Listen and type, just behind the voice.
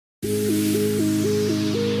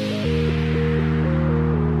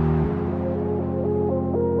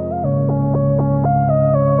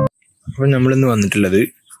അപ്പോൾ നമ്മളിന്ന് വന്നിട്ടുള്ളത്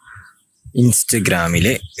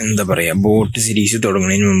ഇൻസ്റ്റഗ്രാമിലെ എന്താ പറയുക ബോട്ട് സീരീസ്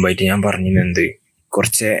തുടങ്ങുന്നതിന് മുമ്പായിട്ട് ഞാൻ പറഞ്ഞിരുന്നത്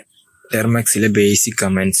കുറച്ച് ടെർമക്സിലെ ബേസിക്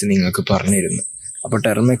കമൻറ്റ്സ് നിങ്ങൾക്ക് പറഞ്ഞിരുന്നു. അപ്പോൾ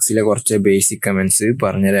ടെർമക്സിലെ കുറച്ച് ബേസിക് കമൻറ്റ്സ്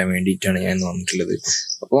പറഞ്ഞുതരാൻ വേണ്ടിയിട്ടാണ് ഞാൻ വന്നിട്ടുള്ളത്.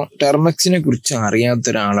 അപ്പോൾ ടെർമക്സിനെ കുറിച്ച് അറിയാത്ത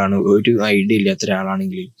ഒരാളാണ്, ഒരു ഐഡിയ ഇല്ലാത്ത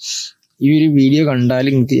ഒരാളാണെങ്കിൽ ഈ ഒരു വീഡിയോ കണ്ടാൽ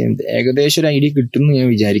നിങ്ങൾക്ക് ഏകദേശം ഒരു ഐഡിയ കിട്ടുമെന്ന് ഞാൻ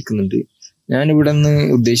വിചാരിക്കുന്നുണ്ട്. ഞാനിവിടെ നിന്ന്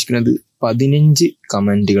ഉദ്ദേശിക്കുന്നത് 15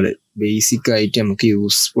 കമൻറ്റുകൾ ബേസിക് ആയിട്ട് നമുക്ക്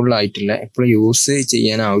യൂസ്ഫുൾ ആയിട്ടുള്ള എപ്പോഴും യൂസ്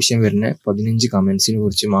ചെയ്യാൻ ആവശ്യം വരുന്ന 15 കമൻസിനെ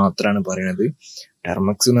കുറിച്ച് മാത്രമാണ് പറയുന്നത്.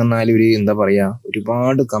 ടെർമക്സ് എന്ന് പറഞ്ഞാൽ ഒരു എന്താ പറയുക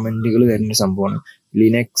ഒരുപാട് കമൻറ്റുകൾ വരുന്ന സംഭവമാണ്.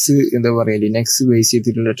 ലിനക്സ് ബേസ്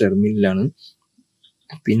ചെയ്തിട്ടുള്ള ടെർമിനലാണ്.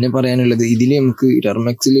 പിന്നെ പറയാനുള്ളത് ഇതിൽ നമുക്ക്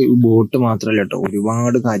ടെർമക്സിൽ ബോട്ട് മാത്രമല്ല കേട്ടോ,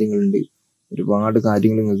 ഒരുപാട് കാര്യങ്ങളുണ്ട്. ഒരുപാട്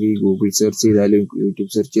കാര്യങ്ങൾ നിങ്ങൾക്ക് ഈ ഗൂഗിൾ സെർച്ച് ചെയ്താലും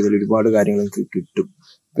യൂട്യൂബ് സെർച്ച് ചെയ്താലും ഒരുപാട് കാര്യങ്ങൾ നിങ്ങൾക്ക് കിട്ടും.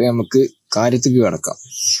 അപ്പോൾ നമുക്ക് കാര്യത്തിലേക്ക് കടക്കാം.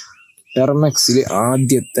 ടെർമക്സിൽ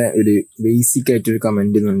ആദ്യത്തെ ഒരു ബേസിക് ആയിട്ടൊരു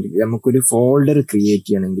കമന്റ് എന്നുണ്ടെങ്കിൽ നമുക്കൊരു ഫോൾഡർ ക്രിയേറ്റ്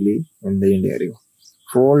ചെയ്യണമെങ്കിൽ എന്താ ചെയ്യേണ്ടത് അറിയോ?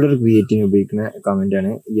 ഫോൾഡർ ക്രിയേറ്റ് ചെയ്യാൻ ഉപയോഗിക്കുന്ന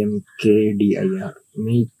കമന്റാണ് MKDIR,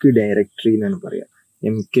 മേക്ക് ഡയറക്ടറി എന്നാണ് പറയുക.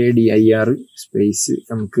 MKDIR സ്പേസ്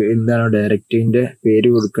നമുക്ക് എന്താണോ ഡയറക്ടറിന്റെ പേര്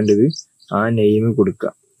കൊടുക്കേണ്ടത് ആ നെയിം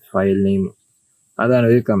കൊടുക്കുക, ഫയൽ നെയിം. അതാണ്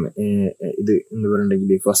ഒരു ഇത് എന്താ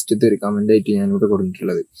പറയുന്നുണ്ടെങ്കിൽ ഫസ്റ്റത്തെ ഒരു കമന്റ് ആയിട്ട് ഞാനിവിടെ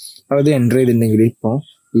കൊടുത്തിട്ടുള്ളത്. അപ്പോൾ അത് എൻ്റർ ചെയ്തിട്ടുണ്ടെങ്കിൽ ഇപ്പോൾ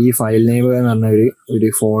ഈ ഫയൽ നെയിം എന്ന് പറഞ്ഞ ഒരു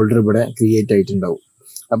ഫോൾഡർ ഇവിടെ ക്രിയേറ്റ് ആയിട്ടുണ്ടാവും.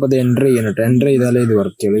 അപ്പോൾ അത് എൻ്റർ ചെയ്യണം. എൻ്റർ ചെയ്താലേ ഇത്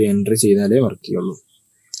വർക്ക് ചെയ്യുള്ളൂ, എൻ്റർ ചെയ്താലേ വർക്ക് ചെയ്യുള്ളൂ.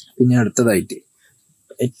 പിന്നെ അടുത്തതായിട്ട്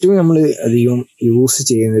ഏറ്റവും നമ്മൾ അധികം യൂസ്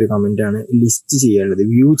ചെയ്യുന്ന ഒരു കമൻ്റാണ് ലിസ്റ്റ് ചെയ്യാനുള്ളത്,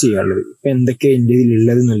 വ്യൂ ചെയ്യാനുള്ളത്. ഇപ്പം എന്തൊക്കെയാണ് ഇന്ത്യയിൽ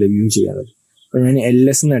ഉള്ളത് എന്നല്ല വ്യൂ ചെയ്യാനുള്ളത്. അപ്പോൾ ഞാൻ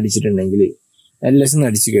LS എന്ന് അടിച്ചിട്ടുണ്ടെങ്കിൽ LS എന്ന്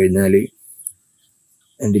അടിച്ചു കഴിഞ്ഞാൽ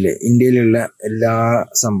കണ്ടില്ലേ ഇന്ത്യയിലുള്ള എല്ലാ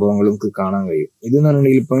സംഭവങ്ങളും നമുക്ക് കാണാൻ കഴിയും. ഇതെന്ന്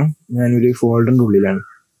പറഞ്ഞിട്ടുണ്ടെങ്കിൽ ഇപ്പം ഞാനൊരു ഫോൾഡറിൻ്റെ ഉള്ളിലാണ്.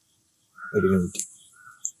 ഒരു മിനിറ്റ്,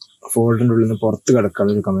 ഫോൾഡറിൻ്റെ ഉള്ളിൽ നിന്ന് പുറത്ത്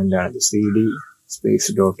കിടക്കാനുള്ള ഒരു കമൻ്റാണ് CD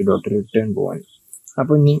സ്പേസ് ഡോട്ട് റിട്ടേൺ പോകാൻ.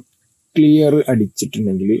 അപ്പോൾ ഇനി ക്ലിയർ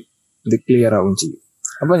അടിച്ചിട്ടുണ്ടെങ്കിൽ ഇത് ക്ലിയർ ആവും ചെയ്യും.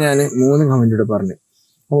 അപ്പോൾ ഞാൻ 3 കമൻ്റ് ഇവിടെ പറഞ്ഞു.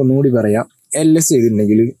 അപ്പോൾ ഒന്നുകൂടി പറയാം. LS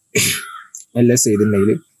ചെയ്തിട്ടുണ്ടെങ്കിൽ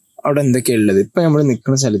അവിടെ എന്തൊക്കെയാണ് ഉള്ളത്, ഇപ്പം നമ്മൾ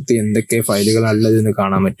നിൽക്കുന്ന സ്ഥലത്ത് എന്തൊക്കെ ഫയലുകളാണ് ഉള്ളതെന്ന്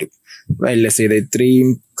കാണാൻ പറ്റും. അപ്പോൾ LS ചെയ്ത ഇത്രയും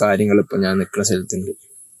കാര്യങ്ങൾ ഇപ്പം ഞാൻ നിൽക്കുന്ന സ്ഥലത്തുണ്ട്,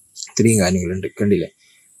 ഇത്രയും കാര്യങ്ങളുണ്ട്, കണ്ടില്ലേ?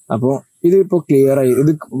 അപ്പോൾ ഇതിപ്പോൾ ക്ലിയർ ആയി,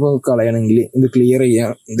 ഇത് കളയണമെങ്കിൽ ഇത് ക്ലിയർ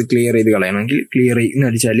ചെയ്ത് കളയണമെങ്കിൽ ക്ലിയർ എന്ന്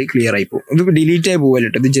അടിച്ചാൽ ക്ലിയർ ആയി പോകും. ഇതിപ്പോൾ ഡിലീറ്റ് ആയി പോകല്ലോ,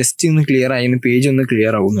 ഇത് ജസ്റ്റ് ഒന്ന് ക്ലിയർ ആയി, പേജ് ഒന്ന്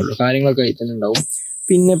ക്ലിയർ ആവുന്നുള്ളൂ, കാര്യങ്ങളൊക്കെ ആയി തന്നെ ഉണ്ടാവും.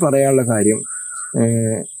 പിന്നെ പറയാനുള്ള കാര്യം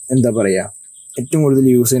എന്താ പറയുക, ഏറ്റവും കൂടുതൽ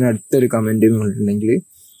യൂസ് ചെയ്യുന്ന അടുത്തൊരു കമൻറ്റ് എന്ന് പറഞ്ഞിട്ടുണ്ടെങ്കിൽ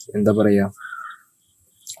എന്താ പറയുക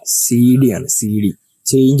CD ആണ്. CD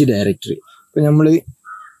change directory. ഇപ്പോൾ നമ്മൾ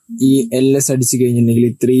ഈ LS അടിച്ചു കഴിഞ്ഞിട്ടുണ്ടെങ്കിൽ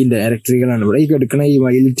ഇത്രയും ഡയറക്ടറികളാണ് ഇവിടെ ഈ എടുക്കണ. ഈ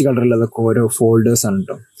വയലറ്റ് കളറിൽ അതൊക്കെ ഓരോ ഫോൾഡേഴ്സ് ആണ്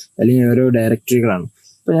കേട്ടോ, അല്ലെങ്കിൽ ഓരോ ഡയറക്ടറികളാണ്.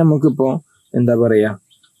 ഇപ്പം നമുക്കിപ്പോൾ എന്താ പറയുക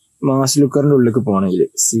മാസ് ലുക്കറിൻ്റെ ഉള്ളിലേക്ക് പോകണമെങ്കിൽ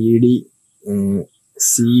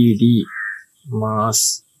CD മാസ്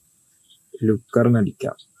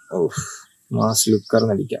ലുക്കറിനടിക്കാം. മാസ്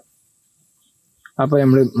ലുക്കറിനടിക്കാം. അപ്പോൾ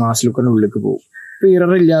നമ്മൾ മാസ് ലുക്കറിൻ്റെ ഉള്ളിലേക്ക് പോകും. ഇപ്പോൾ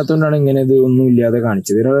ഇറർ ഇല്ലാത്തതുകൊണ്ടാണ് ഇങ്ങനെ ഇത് ഒന്നും ഇല്ലാതെ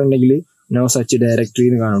കാണിച്ചത്. ഇറർ ഉണ്ടെങ്കിൽ നോ സച്ച് ഡയറക്ടറി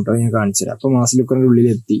എന്ന് കാണും കേട്ടോ, ഞാൻ കാണിച്ചു തരാം. അപ്പോൾ മാസ് ലുക്കറിൻ്റെ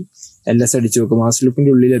ഉള്ളിലെത്തി LS അടിച്ച് നോക്കും. മാസ്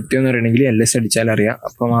ലുക്കിൻ്റെ ഉള്ളിൽ എത്തിയെന്ന് പറയണമെങ്കിൽ LS അടിച്ചാൽ അറിയാം.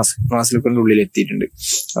 അപ്പോൾ മാസ് ലുക്കറിൻ്റെ ഉള്ളിൽ എത്തിയിട്ടുണ്ട്.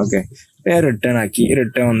 ഓക്കെ, റിട്ടേൺ ആക്കി,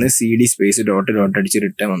 റിട്ടേൺ വന്ന് CD സ്പേസ് ഡോട്ട് അടിച്ച്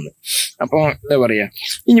റിട്ടേൺ വന്ന്. അപ്പോൾ എന്താ പറയുക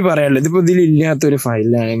ഇനി പറയാനുള്ളത്, ഇതിപ്പോൾ ഇതിലില്ലാത്തൊരു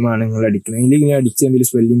ഫയലാണ് നിങ്ങൾ അടിക്കുന്നത്. ഇതിലിങ്ങനെ അടിച്ച് എന്തെങ്കിലും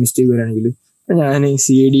സ്പെല്ലിംഗ് മിസ്റ്റേക്ക് വരികയാണെങ്കിൽ ഞാൻ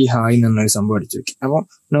CD ഹായ് എന്നൊരു സംഭവം അടിച്ചു വെക്കും. അപ്പോൾ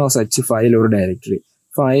നോ സച്ച് ഫയൽ ഒരു ഡയറക്ടറി,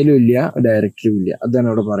 ഫയലും ഇല്ല ഡയറക്ടറിയും ഇല്ല, അതാണ്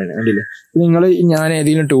ഇവിടെ പറയുന്നത്. കണ്ടില്ലേ? നിങ്ങൾ ഞാൻ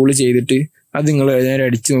ഏതെങ്കിലും ടൂൾ ചെയ്തിട്ട് അത് നിങ്ങൾ നേരെ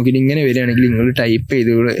അടിച്ച് നോക്കിയിട്ട് ഇങ്ങനെ വരികയാണെങ്കിൽ നിങ്ങൾ ടൈപ്പ്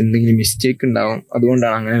ചെയ്ത് എന്തെങ്കിലും മിസ്റ്റേക്ക് ഉണ്ടാവും,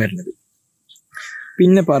 അതുകൊണ്ടാണ് അങ്ങനെ വരുന്നത്.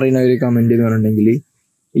 പിന്നെ പറയുന്ന ഒരു കമൻറ്റ് എന്ന് പറഞ്ഞിട്ടുണ്ടെങ്കിൽ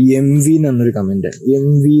MV എന്നൊരു കമൻറ്റ്.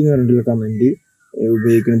 MV എന്ന് പറഞ്ഞിട്ടുള്ള കമൻറ്റ്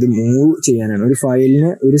ഉപയോഗിക്കുന്നത് മൂവ് ചെയ്യാനാണ്, ഒരു ഫയലിനെ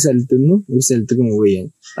ഒരു സ്ഥലത്തു നിന്ന് ഒരു സ്ഥലത്തേക്ക് മൂവ് ചെയ്യാൻ.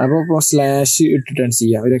 അപ്പോൾ സ്ലാഷ് ഇട്ടിട്ടാണ്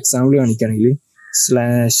ചെയ്യുക. ഒരു എക്സാമ്പിൾ കാണിക്കുകയാണെങ്കിൽ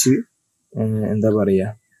സ്ലാഷ് എന്താ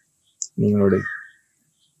പറയുക നിങ്ങളോട്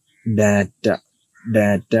ഡാറ്റ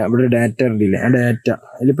ഇവിടെ ഡാറ്റ ഉണ്ടല്ലേ, ആ ഡാറ്റ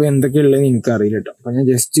അതിലിപ്പോൾ എന്തൊക്കെയുള്ളതെന്ന് എനിക്കറിയില്ല കേട്ടോ. അപ്പം ഞാൻ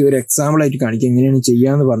ജസ്റ്റ് ഒരു എക്സാമ്പിൾ ആയിട്ട് കാണിക്കുക, എങ്ങനെയാണ്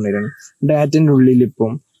ചെയ്യാമെന്ന് പറഞ്ഞുതരാണ്. ഡാറ്റൻ്റെ ഉള്ളിൽ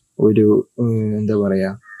ഇപ്പം ഒരു എന്താ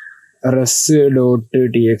പറയുക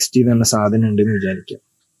res.txt എന്ന് പറഞ്ഞ സാധനം ഉണ്ടെന്ന് വിചാരിക്കാം.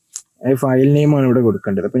 അത് ഫയൽ നെയിമാണ് ഇവിടെ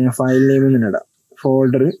കൊടുക്കേണ്ടത്. അപ്പം ഞാൻ ഫയൽ നെയിം എന്ന് ഇടാം.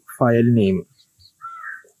 ഫോൾഡർ ഫയൽ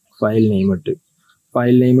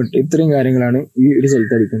നെയിം ഇട്ട് ഇത്രയും കാര്യങ്ങളാണ് ഈ ഒരു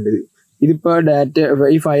സ്ഥലത്ത് അടിക്കേണ്ടത്. ഇതിപ്പോൾ ഡാറ്റ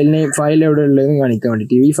ഈ ഫയൽ എവിടെ ഉള്ളതെന്ന് കാണിക്കാൻ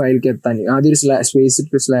വേണ്ടിയിട്ട് ഈ ഫയലിലേക്ക് എത്താൻ ആദ്യം ഒരു സ്പേസ്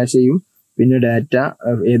ഇട്ട് സ്ലാഷ് ചെയ്യും. പിന്നെ ഡാറ്റ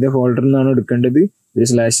ഏത് ഫോൾഡറിൽ നിന്നാണോ എടുക്കേണ്ടത് ഒരു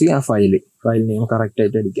സ്ലാഷ് ആ ഫയൽ നെയിം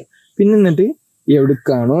കറക്റ്റായിട്ട് അടിക്കുക. പിന്നെ എന്നിട്ട്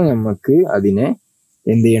എവിടേക്കാണോ നമുക്ക് അതിനെ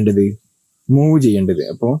എന്ത് ചെയ്യേണ്ടത് മൂവ് ചെയ്യേണ്ടത്.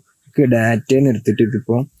 അപ്പോൾ ഡാറ്റ എടുത്തിട്ട്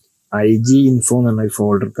ഇതിപ്പോൾ IG info എന്ന് പറഞ്ഞ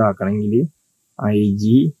ഫോൾഡർക്ക് ആക്കണമെങ്കിൽ IG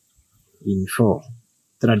info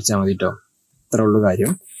ഇത്ര അടിച്ചാൽ മതി കേട്ടോ. ഇത്ര ഉള്ള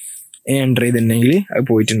കാര്യം. എൻ്റർ ചെയ്തിട്ടുണ്ടെങ്കിൽ അത്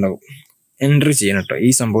പോയിട്ടുണ്ടാവും. എൻ്റർ ചെയ്യണം കേട്ടോ, ഈ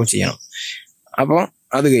സംഭവം ചെയ്യണം. അപ്പോൾ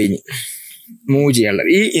അത് കഴിഞ്ഞ് മൂവ് ചെയ്യാനുള്ളത്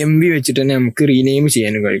ഈ MB വെച്ചിട്ട് തന്നെ നമുക്ക് റീനെയിം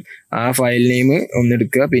ചെയ്യാനും കഴിയും. ആ ഫയൽ നെയിം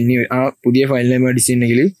ഒന്നെടുക്കുക, പിന്നെ ആ പുതിയ ഫയൽ നെയിം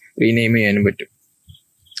അടിച്ചിട്ടുണ്ടെങ്കിൽ റീനെയിം ചെയ്യാനും പറ്റും.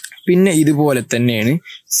 പിന്നെ ഇതുപോലെ തന്നെയാണ്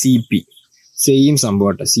CP, സെയിം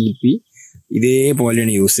സംഭവം കേട്ടോ. CP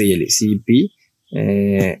ഇതേപോലെയാണ് യൂസ് ചെയ്യൽ. CP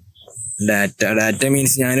ഡാറ്റ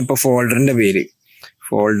മീൻസ് ഞാനിപ്പോൾ ഫോൾഡറിൻ്റെ പേര്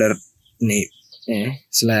ഫോൾഡർ നെയിം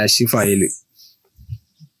 /ഫയല്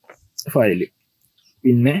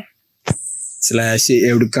പിന്നെ /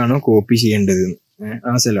 എവിടേക്കാണോ കോപ്പി ചെയ്യേണ്ടത്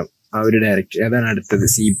ആ സ്ഥലം, ആ ഒരു ഡയറക്ടറി, അതാണ് അടുത്തത്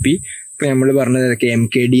CP. ഇപ്പം നമ്മൾ പറഞ്ഞതൊക്കെ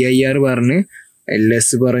MKDIR പറഞ്ഞ്, LS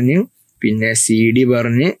പറഞ്ഞ്, പിന്നെ CD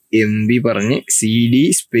പറഞ്ഞ്, MB പറഞ്ഞ്, CD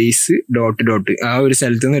സ്പേസ് ഡോട്ട് ആ ഒരു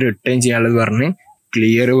സ്ഥലത്ത് നിന്ന് റിട്ടേൺ ചെയ്യാനുള്ളത് പറഞ്ഞ്,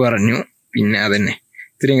 ക്ലിയർ പറഞ്ഞു. പിന്നെ അതന്നെ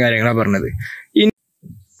ഇത്രയും കാര്യങ്ങളാണ് പറഞ്ഞത്.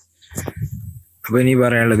 അപ്പോൾ ഇനി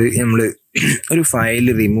പറയാനുള്ളത്, നമ്മൾ ഒരു ഫയൽ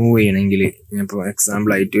റിമൂവ് ചെയ്യണമെങ്കിൽ, ഇപ്പോൾ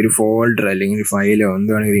എക്സാമ്പിൾ ആയിട്ട് ഒരു ഫോൾഡർ അല്ലെങ്കിൽ ഒരു ഫയലോ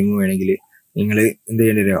എന്തുവാണെങ്കിൽ റിമൂവ് ചെയ്യണമെങ്കിൽ നിങ്ങൾ എന്ത്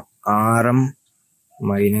ചെയ്യേണ്ടി വരിക,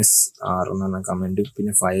 RM-R എന്ന് പറഞ്ഞ കമൻറ്റ്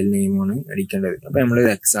പിന്നെ ഫയൽ നെയിമാണ് അടിക്കേണ്ടത്. അപ്പോൾ നമ്മൾ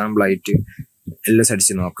എക്സാമ്പിൾ ആയിട്ട് LS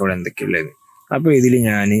അടിച്ച് നോക്കാം ഇവിടെ എന്തൊക്കെയുള്ളത്. അപ്പോൾ ഇതിൽ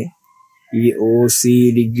ഞാൻ ഈ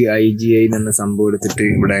OCDIGI എന്ന സംഭവം എടുത്തിട്ട്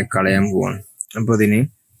ഇവിടെ കളയാൻ പോവാണ്. അപ്പോൾ അതിന്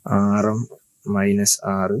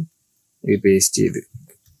RM-R ഇത് പേസ്റ്റ് ചെയ്ത്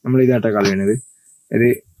നമ്മൾ ഇതാട്ടോ കളയണത്. ഇത്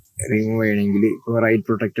റിമൂവ് ചെയ്യണമെങ്കിൽ ഇപ്പോൾ റൈറ്റ്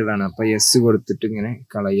പ്രൊട്ടക്റ്റഡ് ആണ്, അപ്പോൾ yes കൊടുത്തിട്ട് ഇങ്ങനെ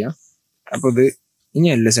കളയുക. അപ്പോൾ ഇത് ഇനി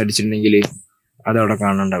LS അടിച്ചിട്ടുണ്ടെങ്കിൽ അതവിടെ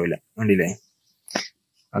കാണാണ്ടാവില്ല, കണ്ടില്ലേ,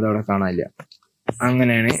 അതവിടെ കാണാനില്ല.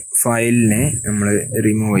 അങ്ങനെയാണ് ഫയലിനെ നമ്മൾ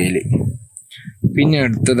റിമൂവ് ചെയ്യൽ. പിന്നെ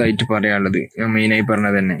അടുത്തതായിട്ട് പറയാനുള്ളത് ഞാൻ മെയിനായി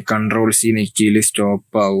പറഞ്ഞത് തന്നെ, Ctrl+C നെക്കിയിൽ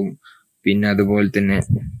സ്റ്റോപ്പ് ആവും. പിന്നെ അതുപോലെ തന്നെ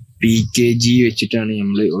PKG വെച്ചിട്ടാണ്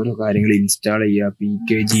നമ്മൾ ഓരോ കാര്യങ്ങൾ ഇൻസ്റ്റാൾ ചെയ്യുക.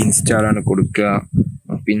 PKG ഇൻസ്റ്റാൾ ആണ് കൊടുക്കുക.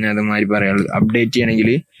 പിന്നെ അതുമാതിരി പറയാനുള്ളത്, അപ്ഡേറ്റ് ചെയ്യണമെങ്കിൽ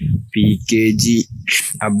PKG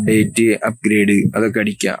അപ്ഡേറ്റ് അപ്ഗ്രേഡ് അതൊക്കെ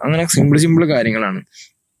അടിക്കുക. അങ്ങനെ സിമ്പിൾ കാര്യങ്ങളാണ്.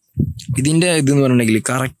 ഇതിൻ്റെ ഇതെന്ന് പറഞ്ഞിട്ടുണ്ടെങ്കിൽ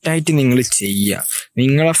കറക്റ്റായിട്ട് നിങ്ങൾ ചെയ്യുക.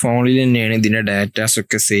 നിങ്ങളെ ഫോണിൽ തന്നെയാണ് ഇതിൻ്റെ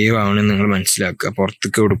ഡാറ്റാസൊക്കെ സേവ് ആവണമെന്ന് നിങ്ങൾ മനസ്സിലാക്കുക.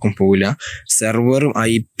 പുറത്തേക്ക് കൊടുക്കും പോവില്ല. സെർവറും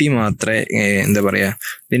IP മാത്രമേ എന്താ പറയുക,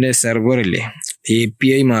 ഇതിൻ്റെ സെർവറില്ലേ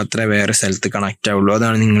API മാത്രമേ വേറെ സ്ഥലത്ത് കണക്റ്റ് ആവുള്ളൂ.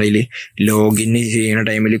 അതാണ് നിങ്ങളിൽ ലോഗിൻ ചെയ്യുന്ന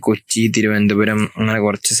ടൈമിൽ കൊച്ചി, തിരുവനന്തപുരം അങ്ങനെ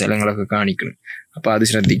കുറച്ച് സ്ഥലങ്ങളൊക്കെ കാണിക്കണം. അപ്പോൾ അത്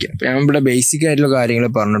ശ്രദ്ധിക്കുക. അപ്പോൾ ഞാൻ ഇവിടെ ബേസിക് ആയിട്ടുള്ള കാര്യങ്ങൾ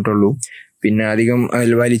പറഞ്ഞിട്ടുള്ളൂ, പിന്നെ അധികം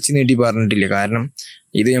വലിച്ചു നീട്ടി പറഞ്ഞിട്ടില്ല. കാരണം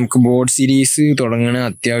ഇത് നമുക്ക് ബോർഡ് സീരീസ് തുടങ്ങുന്ന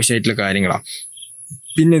അത്യാവശ്യമായിട്ടുള്ള കാര്യങ്ങളാണ്.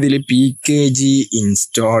 പിന്നെ ഇതിൽ PKG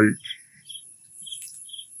ഇൻസ്റ്റാൾ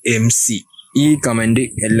MC ഈ കമൻറ്റ്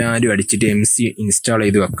എല്ലാവരും അടിച്ചിട്ട് MC ഇൻസ്റ്റാൾ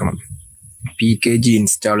ചെയ്ത് വെക്കണം. PKG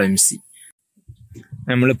install MC.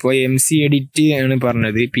 നമ്മളിപ്പോൾ MC എഡിറ്റ് ആണ്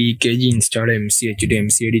പറഞ്ഞത്. PKG ഇൻസ്റ്റാൾ MC വെച്ചിട്ട്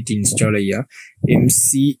MC എഡിറ്റ് ഇൻസ്റ്റാൾ ചെയ്യുക. MC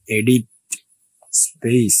എഡിറ്റ്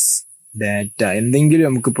സ്പേസ് ഡാറ്റ എന്തെങ്കിലും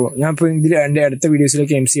നമുക്കിപ്പോൾ ഞാനിപ്പോൾ ഇതിൽ എൻ്റെ അടുത്ത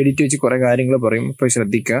വീഡിയോസിലൊക്കെ MC എഡിറ്റ് വെച്ച് കുറേ കാര്യങ്ങൾ പറയും. ഇപ്പോൾ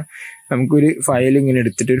ശ്രദ്ധിക്കുക, നമുക്കൊരു ഫയൽ ഇങ്ങനെ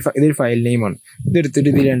എടുത്തിട്ട് ഇതൊരു ഫയൽ നെയിമാണ്, ഇതെടുത്തിട്ട്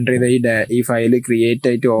ഇതിൽ എൻ്റർ ചെയ്താൽ ഈ ഫയൽ ക്രിയേറ്റ്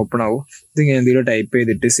ആയിട്ട് ഓപ്പൺ ആവും. ഇതിങ്ങനെ എന്തെങ്കിലും ടൈപ്പ്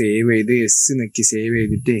ചെയ്തിട്ട് സേവ് ചെയ്ത് S നിൽക്കി സേവ്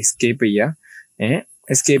ചെയ്തിട്ട് എസ്കേപ്പ് ചെയ്യുക.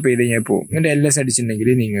 എസ്കേപ്പ് ചെയ്ത് കഴിഞ്ഞാൽ പോകും. എന്നിട്ട് LS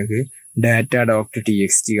അടിച്ചിട്ടുണ്ടെങ്കിൽ നിങ്ങൾക്ക്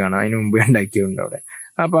data.txt കാണാം. അതിന് മുമ്പ് ഉണ്ടാക്കിയതുണ്ട് അവിടെ.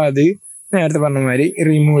 അപ്പോൾ അത് നേരത്തെ പറഞ്ഞ മാതിരി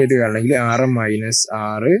റിമൂവ് ചെയ്ത് കാണണമെങ്കിൽ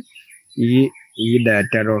RM-R ഈ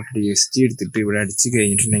data.txt എടുത്തിട്ട് ഇവിടെ അടിച്ച്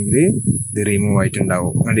കഴിഞ്ഞിട്ടുണ്ടെങ്കിൽ ഇത് റിമൂവ്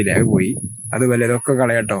ആയിട്ടുണ്ടാവും. കണ്ടില്ലേ, അത് പോയി. അതുപോലെ ഇതൊക്കെ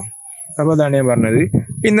കളയാട്ടോ. അപ്പോൾ അതാണ് ഞാൻ പറഞ്ഞത്.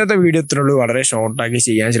 ഇന്നത്തെ വീഡിയോ ഇത്രയുള്ളൂ, വളരെ ഷോർട്ടാക്കി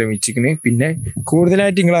ചെയ്യാൻ ശ്രമിച്ചിരിക്കുന്നത്. പിന്നെ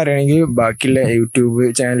കൂടുതലായിട്ട് നിങ്ങൾ അറിയണമെങ്കിൽ ബാക്കിയുള്ള യൂട്യൂബ്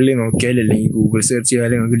ചാനലിൽ നോക്കിയാൽ അല്ലെങ്കിൽ ഗൂഗിൾ സെർച്ച്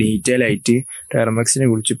ചെയ്താൽ നിങ്ങൾക്ക് ഡീറ്റെയിൽ ആയിട്ട് ടെർമക്സിനെ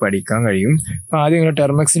കുറിച്ച് പഠിക്കാൻ കഴിയും. അപ്പോൾ ആദ്യം നിങ്ങൾ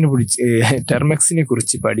ടെർമക്സിനെ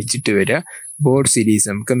കുറിച്ച് പഠിച്ചിട്ട് വരിക. ബോർഡ് സീരീസ്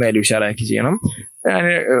നമുക്ക് എന്തായാലും ഉഷാറാക്കി ചെയ്യണം. ഞാൻ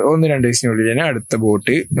 1-2 ദിവസത്തിനുള്ളിൽ തന്നെ അടുത്ത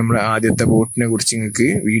ബോട്ട്, നമ്മൾ ആദ്യത്തെ ബോട്ടിനെ കുറിച്ച് നിങ്ങൾക്ക്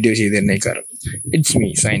വീഡിയോ ചെയ്ത് തന്നേക്കാറും. It's me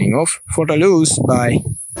signing off. PhotoLooz. By.